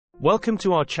Welcome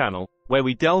to our channel, where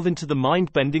we delve into the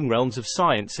mind-bending realms of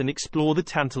science and explore the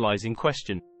tantalizing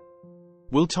question: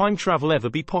 will time travel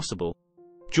ever be possible?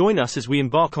 Join us as we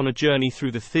embark on a journey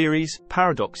through the theories,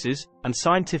 paradoxes, and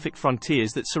scientific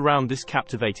frontiers that surround this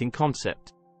captivating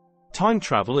concept. Time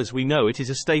travel as we know it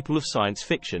is a staple of science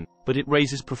fiction, but it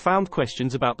raises profound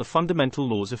questions about the fundamental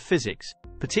laws of physics,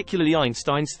 particularly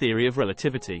Einstein's theory of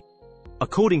relativity.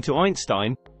 According to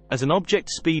Einstein, as an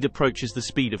object's speed approaches the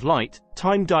speed of light,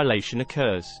 time dilation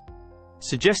occurs,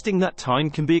 suggesting that time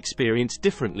can be experienced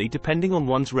differently depending on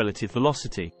one's relative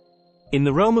velocity. In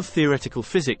the realm of theoretical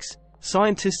physics,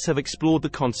 scientists have explored the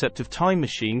concept of time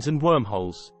machines and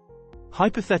wormholes,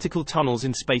 hypothetical tunnels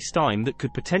in spacetime that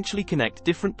could potentially connect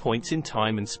different points in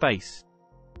time and space.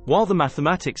 While the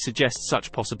mathematics suggests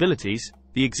such possibilities,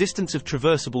 the existence of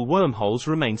traversable wormholes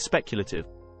remains speculative.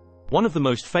 One of the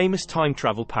most famous time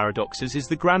travel paradoxes is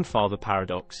the grandfather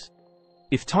paradox.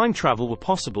 If time travel were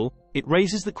possible, it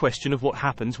raises the question of what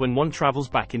happens when one travels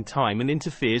back in time and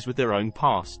interferes with their own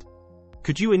past.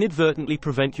 Could you inadvertently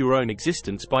prevent your own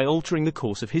existence by altering the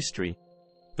course of history?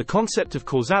 The concept of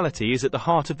causality is at the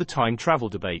heart of the time travel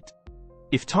debate.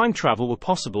 If time travel were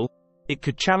possible, it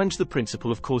could challenge the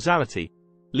principle of causality,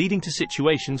 leading to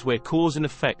situations where cause and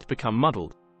effect become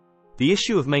muddled. The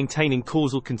issue of maintaining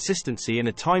causal consistency in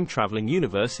a time-traveling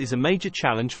universe is a major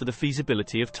challenge for the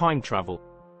feasibility of time travel.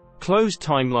 Closed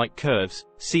time-like curves,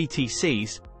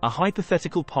 CTCs, are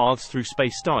hypothetical paths through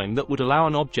spacetime that would allow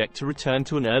an object to return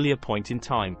to an earlier point in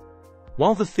time.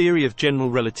 While the theory of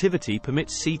general relativity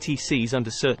permits CTCs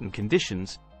under certain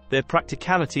conditions, their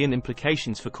practicality and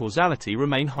implications for causality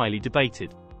remain highly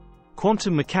debated.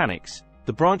 Quantum mechanics,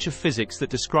 the branch of physics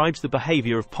that describes the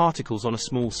behavior of particles on a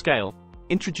small scale,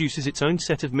 introduces its own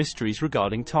set of mysteries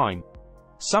regarding time.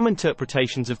 Some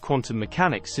interpretations of quantum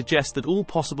mechanics suggest that all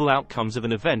possible outcomes of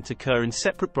an event occur in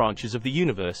separate branches of the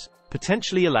universe,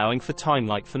 potentially allowing for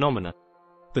time-like phenomena.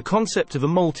 The concept of a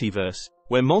multiverse,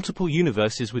 where multiple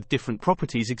universes with different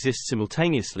properties exist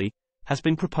simultaneously, has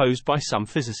been proposed by some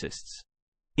physicists.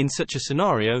 In such a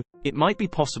scenario, it might be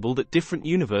possible that different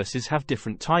universes have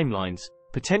different timelines,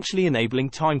 potentially enabling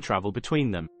time travel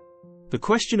between them. The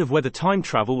question of whether time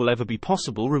travel will ever be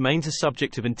possible remains a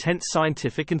subject of intense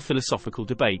scientific and philosophical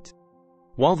debate.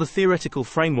 While the theoretical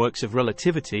frameworks of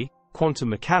relativity, quantum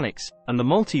mechanics, and the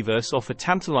multiverse offer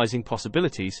tantalizing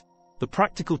possibilities, the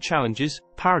practical challenges,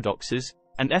 paradoxes,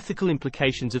 and ethical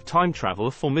implications of time travel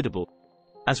are formidable.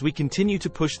 As we continue to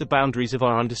push the boundaries of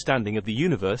our understanding of the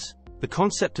universe, the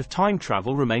concept of time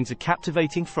travel remains a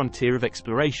captivating frontier of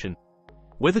exploration.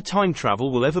 Whether time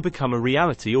travel will ever become a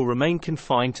reality or remain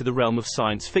confined to the realm of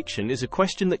science fiction is a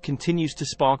question that continues to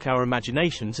spark our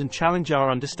imaginations and challenge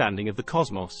our understanding of the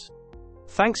cosmos.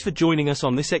 Thanks for joining us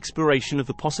on this exploration of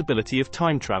the possibility of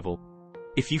time travel.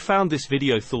 If you found this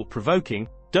video thought-provoking,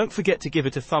 don't forget to give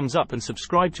it a thumbs up and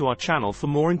subscribe to our channel for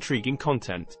more intriguing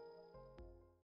content.